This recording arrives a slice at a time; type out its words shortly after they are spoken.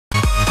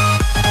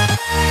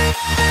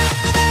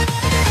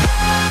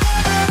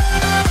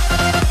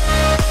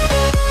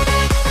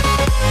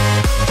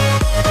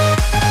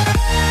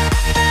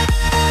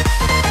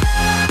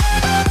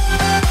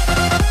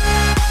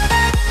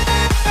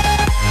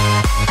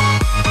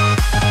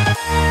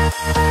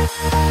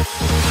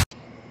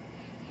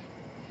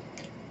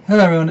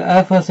Hello everyone, I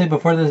have to say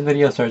before this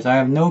video starts, I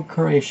have no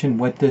correlation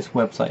with this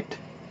website.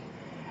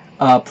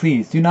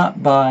 Please do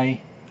not buy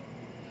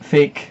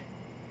fake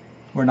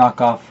or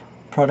knockoff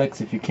products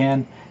if you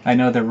can. I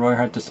know they're really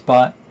hard to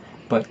spot,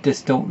 but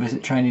just don't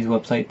visit Chinese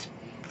websites.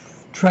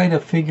 Try to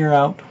figure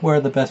out where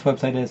the best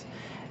website is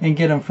and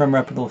get them from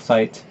reputable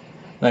sites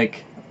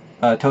like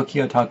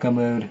Tokyo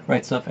Takamood,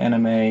 Right Stuff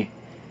Anime.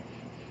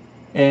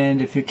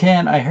 And if you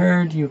can, I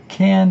heard you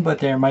can, but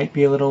there might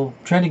be a little,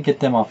 try to get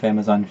them off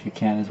Amazon if you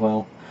can as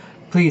well.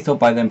 Please don't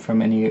buy them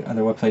from any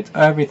other websites.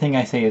 Everything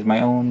I say is my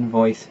own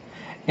voice,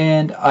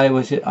 and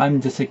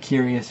I'm just a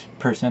curious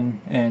person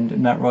and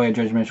not really a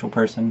judgmental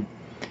person.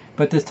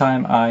 But this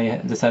time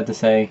I decided to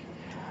say,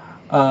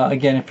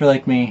 again, if you're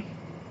like me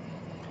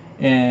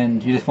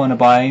and you just want to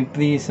buy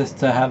these just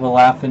to have a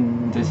laugh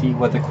and to see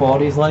what the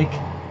quality is like,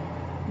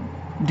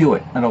 do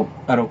it.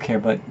 I don't care,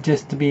 but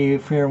just to be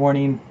fair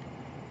warning,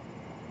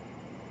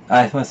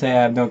 I just want to say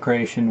I have no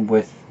correlation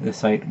with the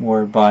site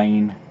or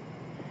buying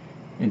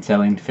and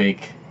selling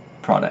fake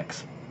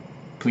products.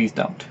 Please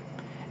don't.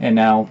 And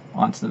now,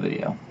 on to the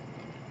video.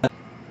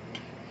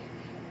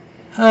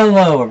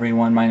 Hello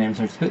everyone, my name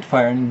is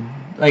Spitfire, and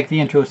like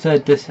the intro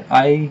said,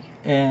 I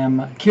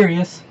am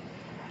curious,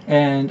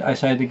 and I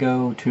decided to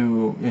go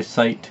to this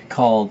site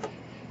called,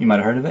 you might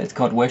have heard of it, it's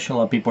called Wish. A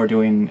lot of people are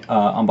doing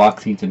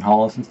unboxings and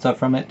hauls and stuff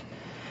from it.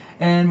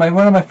 And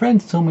one of my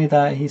friends told me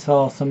that he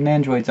saw some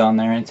Nendoroids on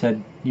there and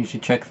said you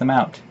should check them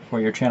out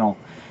for your channel.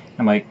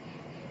 I'm like,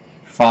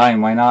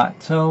 fine, why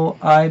not? So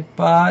I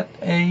bought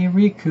a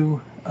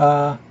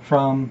Ryuko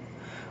from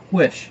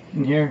Wish,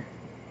 and here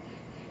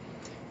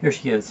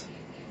she is.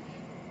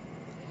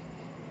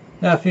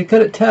 Now, if you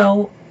couldn't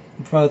tell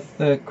from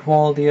the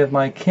quality of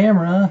my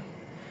camera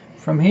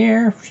from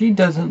here, she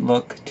doesn't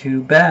look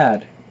too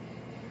bad.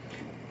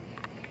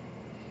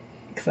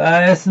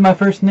 This is my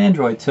first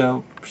Nendoroid,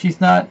 so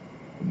she's not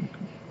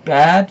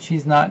bad,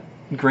 she's not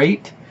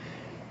great.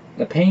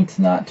 The paint's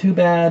not too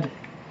bad.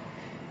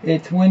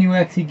 It's when you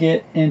actually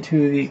get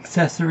into the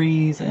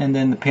accessories, and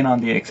then the paint on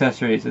the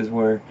accessories is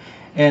where.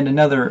 And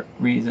another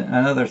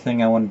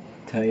thing I want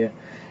to tell you,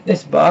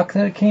 this box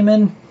that it came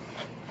in,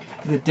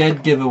 the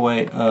dead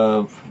giveaway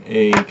of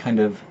a kind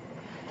of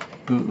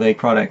bootleg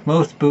product.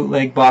 Most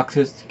bootleg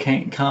boxes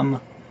can't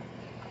come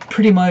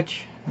pretty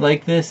much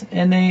like this,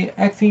 and they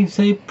actually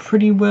say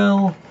pretty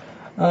well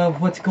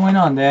of what's going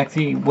on. They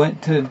actually went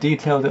to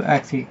detail to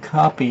actually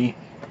copy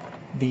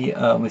the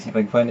let me see if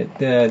I can find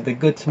it, the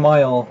Good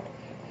Smile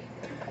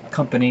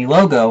company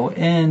logo,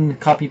 and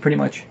copy pretty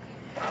much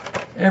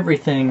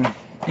everything.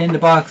 And the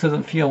box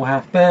doesn't feel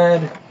half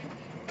bad,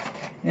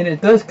 and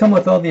it does come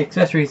with all the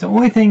accessories. The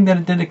only thing that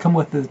it didn't come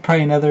with is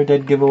probably another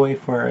dead giveaway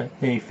for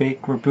a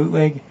fake or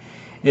bootleg,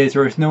 is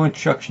there was no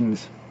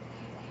instructions.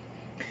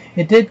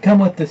 It did come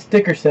with the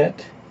sticker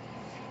set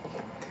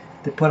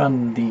to put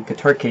on the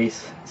guitar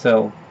case,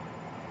 so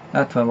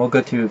that's one. We'll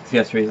go to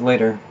accessories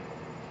later.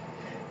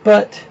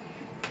 But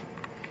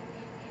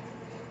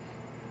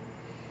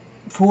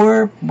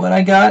for what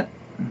I got,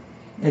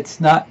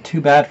 it's not too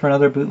bad for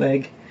another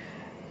bootleg.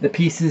 The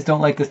pieces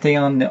don't like to stay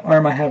on the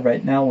arm I have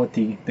right now with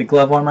the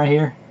glove arm right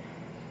here.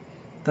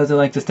 Doesn't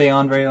like to stay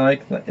on very,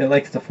 it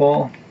likes to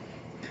fall.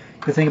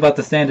 The thing about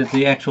the stand is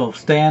the actual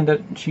stand that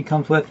she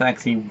comes with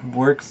actually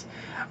works.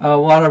 A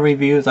lot of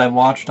reviews I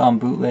watched on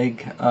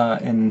bootleg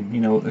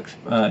and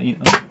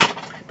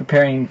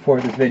preparing for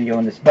this video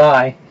and this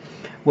buy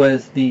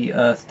was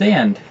the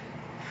stand.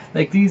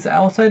 Like these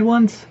outside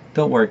ones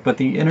don't work, but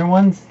the inner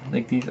ones,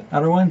 like these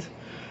outer ones,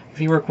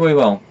 they work really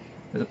well.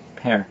 There's a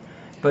pair,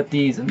 but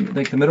these,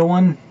 like the middle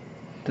one,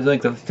 doesn't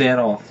like to stay at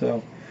all.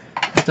 So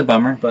it's a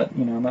bummer, but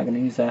you know, I'm not going to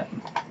use that.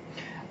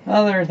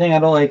 Another thing I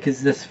don't like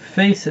is this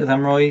face. As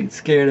I'm really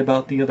scared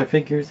about the other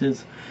figures,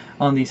 is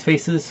on these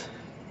faces.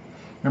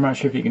 I'm not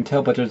sure if you can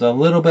tell, but there's a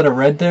little bit of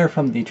red there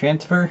from the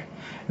transfer.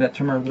 That's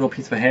from her little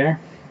piece of hair.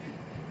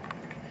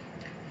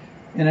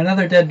 And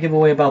another dead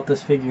giveaway about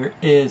this figure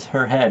is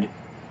her head.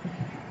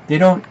 They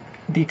don't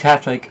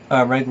detach like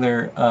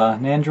regular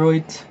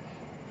Nendoroids.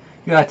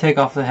 You gotta take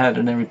off the head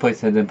and then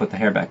replace it and put the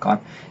hair back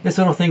on. This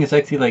little thing is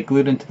actually like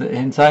glued into the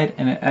inside,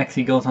 and it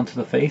actually goes onto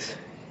the face.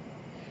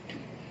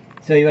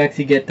 So you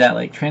actually get that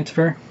like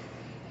transfer.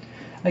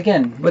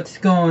 Again, let's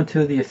go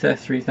into the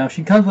accessories. Now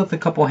she comes with a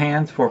couple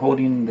hands for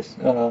holding this,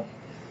 the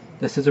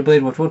scissor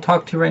blade, which we'll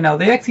talk to right now.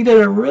 They actually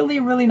did a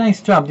really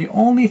nice job. The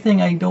only thing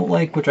I don't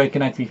like, which I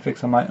can actually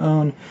fix on my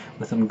own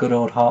with some good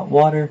old hot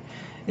water,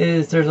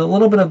 is there's a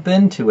little bit of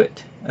bend to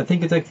it. I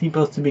think it's actually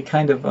supposed to be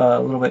kind of a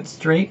little bit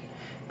straight,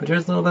 but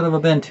there's a little bit of a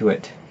bend to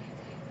it.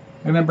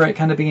 I remember it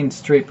kind of being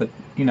straight, but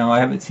you know, I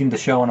haven't seen the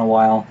show in a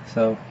while,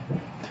 so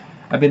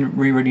I've been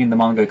rereading the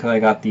manga because I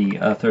got the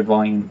third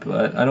volume,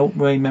 but I don't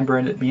really remember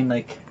it being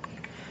like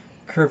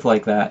curved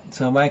like that.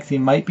 So it actually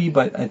might be,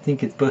 but I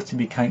think it's supposed to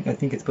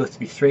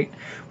be straight,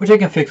 which I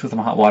can fix with some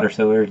hot water,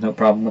 so there's no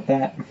problem with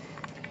that.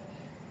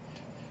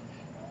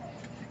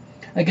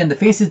 Again, the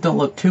faces don't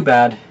look too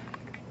bad.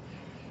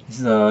 This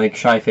is a like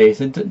shy face.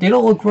 They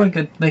don't look really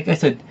good. Like I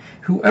said,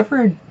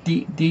 whoever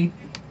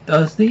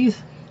does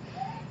these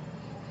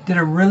did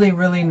a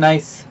really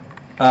nice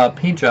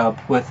paint job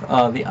with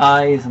the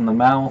eyes and the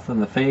mouth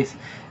and the face.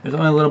 There's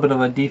only a little bit of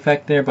a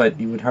defect there, but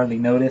you would hardly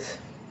notice.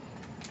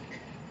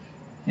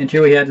 And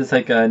here we had just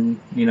like a,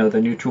 you know,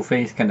 the neutral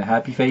face, kind of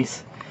happy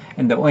face.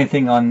 And the only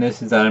thing on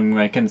this is that I'm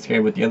kind of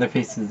scared with the other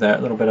face is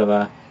that little bit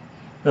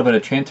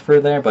of transfer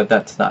there, but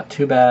that's not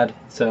too bad.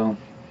 So,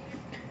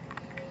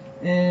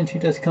 and she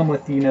does come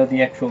with, you know,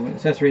 the actual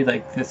accessory,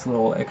 like this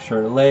little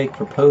extra leg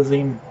for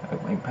posing.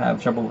 I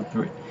have trouble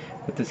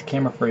with this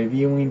camera for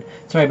reviewing.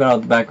 Sorry about all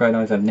the background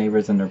noise. I have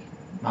neighbors and they're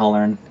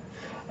hollering.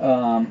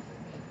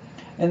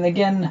 And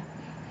again,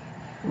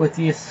 with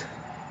these,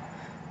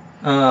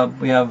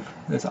 we have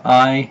this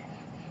eye.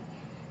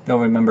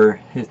 Don't remember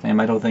his name.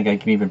 I don't think I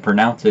can even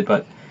pronounce it.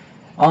 But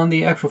on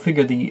the actual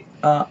figure, the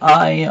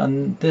eye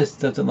on this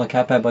doesn't look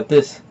half bad. But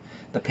this,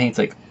 the paint's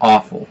like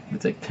awful.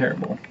 It's like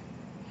terrible.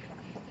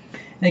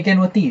 And again,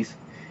 with these,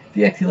 if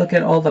you actually look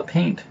at all the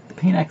paint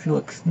actually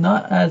looks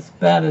not as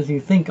bad as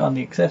you think on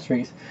the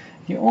accessories.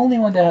 The only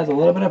one that has a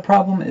little bit of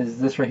problem is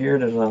this right here.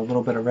 There's a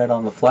little bit of red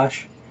on the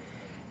flesh.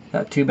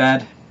 Not too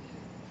bad.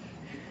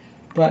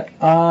 But,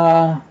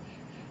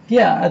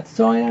 yeah, that's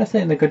all I gotta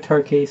say. The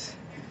guitar case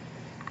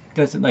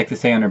doesn't like to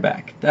stay on her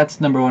back.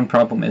 That's number one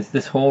problem, is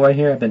this hole right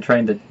here. I've been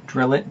trying to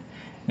drill it,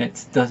 and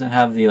it doesn't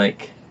have the,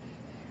 like,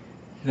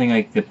 thing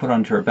like to put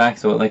onto her back,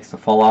 so it likes to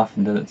fall off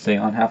and doesn't stay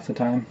on half the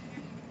time.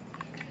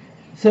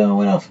 So,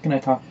 what else can I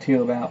talk to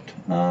you about?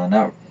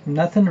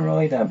 Nothing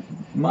really that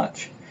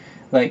much.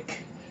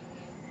 Like,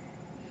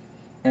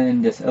 and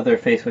then this other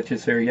face, which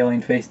is her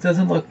yelling face,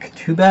 doesn't look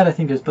too bad. I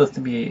think there's supposed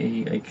to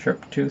be a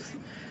sharp tooth.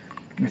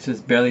 It's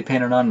just barely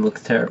painted on. It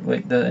looks terrible.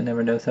 Like, I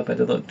never noticed that, but it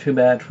doesn't look too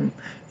bad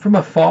from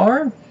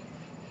afar.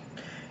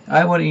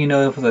 I wouldn't even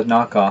know if it was a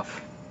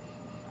knockoff.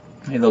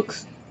 It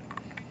looks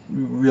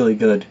really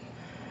good.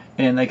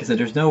 And like I said,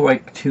 there's no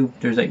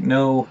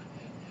no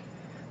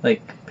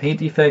like paint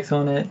defects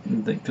on it.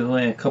 Like, there's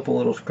only a couple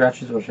little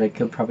scratches, which I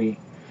could probably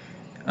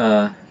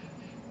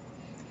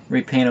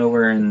repaint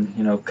over and,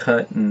 you know,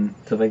 cut and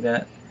stuff like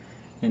that,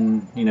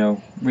 and, you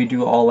know,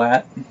 redo all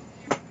that.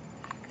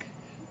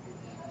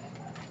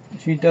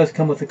 She does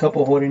come with a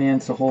couple holding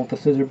hands to hold the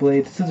scissor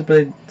blade. Scissor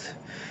blades.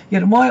 Yeah,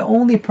 my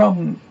only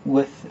problem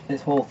with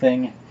this whole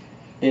thing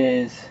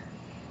is,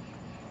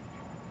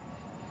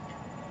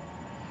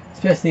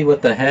 especially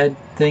with the head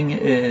thing,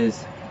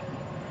 is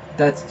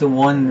that's the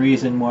one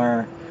reason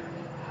where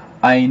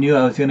I knew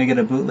I was going to get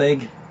a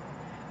bootleg,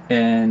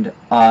 and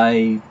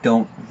I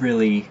don't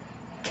really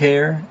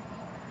care.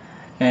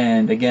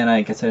 And again,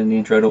 like I said in the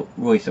intro, I don't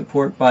really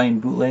support buying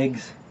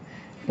bootlegs,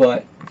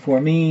 but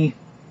for me,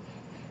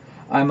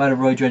 I'm not a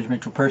really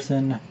judgmental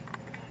person,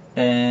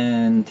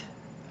 and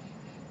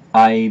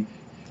I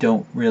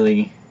don't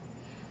really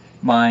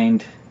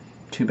mind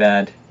too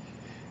bad.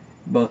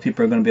 Most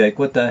people are going to be like,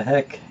 what the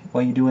heck,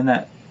 why are you doing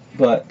that?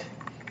 But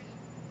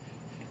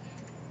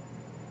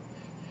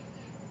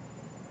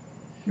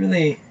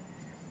really,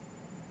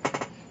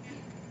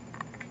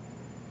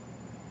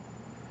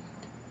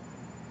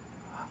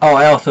 oh,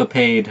 I also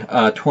paid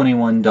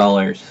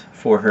 $21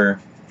 for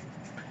her.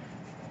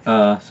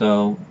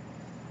 So,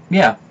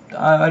 yeah,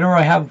 I don't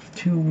really have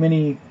too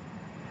many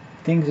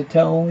things to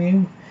tell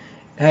you.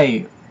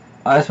 Hey,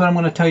 that's what I'm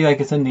going to tell you,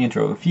 like I said in the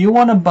intro. If you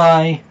want to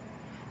buy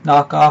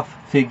knockoff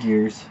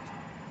figures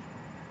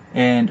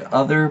and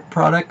other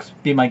products,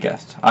 be my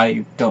guest.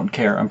 I don't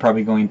care. I'm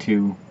probably going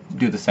to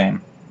do the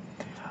same.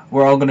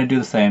 We're all going to do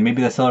the same.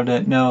 Maybe the seller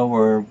didn't know,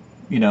 or,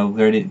 you know,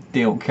 they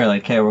don't care.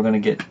 Like, hey, we're gonna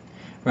get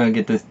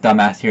this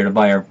dumbass here to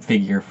buy our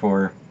figure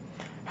for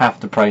half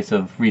the price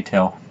of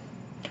retail,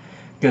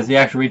 because the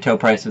actual retail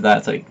price of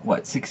that's like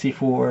what,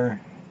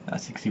 64, not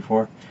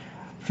 64,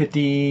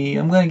 50.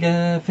 I'm gonna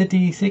get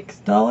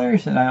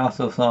 $56. And I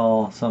also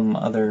saw some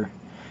other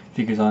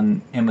figures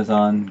on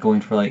Amazon going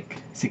for like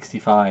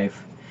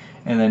 65.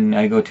 And then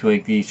I go to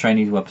like these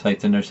Chinese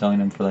websites and they're selling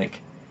them for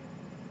like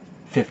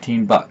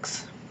 15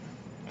 bucks.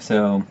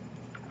 So,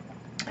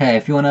 hey,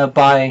 if you want to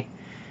buy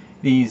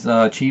these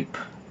cheap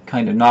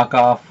kind of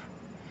knockoff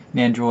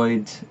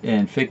Nendoroids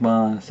and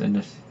Figmas and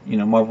just, you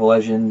know, Marvel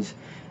Legends,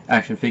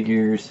 action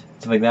figures,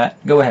 stuff like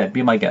that, go ahead,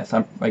 be my guest.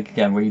 I'm, like,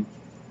 again, we're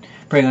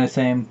pretty much the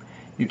same.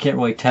 You can't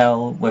really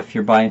tell if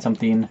you're buying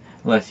something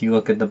unless you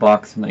look at the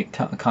box and like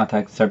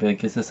contact start be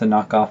like, is this a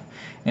knockoff?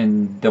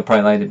 And they'll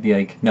probably like it be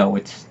like, no,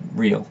 it's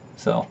real.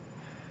 So,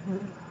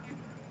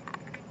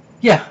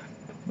 yeah.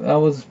 That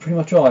was pretty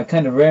much all. I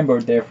kind of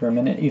rambled there for a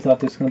minute. You thought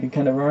this was going to be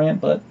kind of a rant,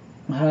 but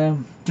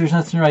there's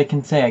nothing I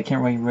can say. I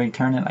can't really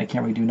return it. I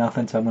can't really do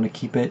nothing, so I'm going to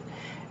keep it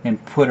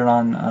and put it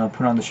on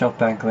the shelf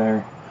back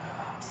there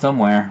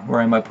somewhere,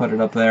 where I might put it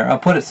up there. I'll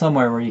put it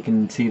somewhere where you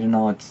can see it in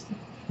all its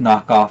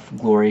knockoff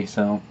glory.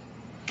 So,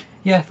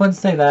 yeah, fun to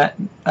say that.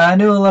 I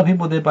knew a lot of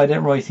people did, but I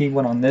didn't really see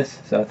one on this,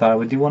 so I thought I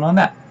would do one on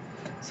that.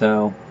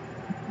 So,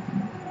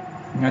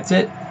 that's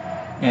it.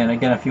 And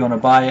again, if you want to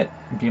buy it,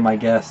 be my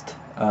guest.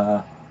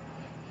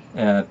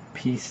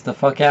 Peace the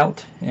fuck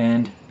out,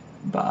 and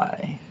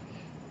bye.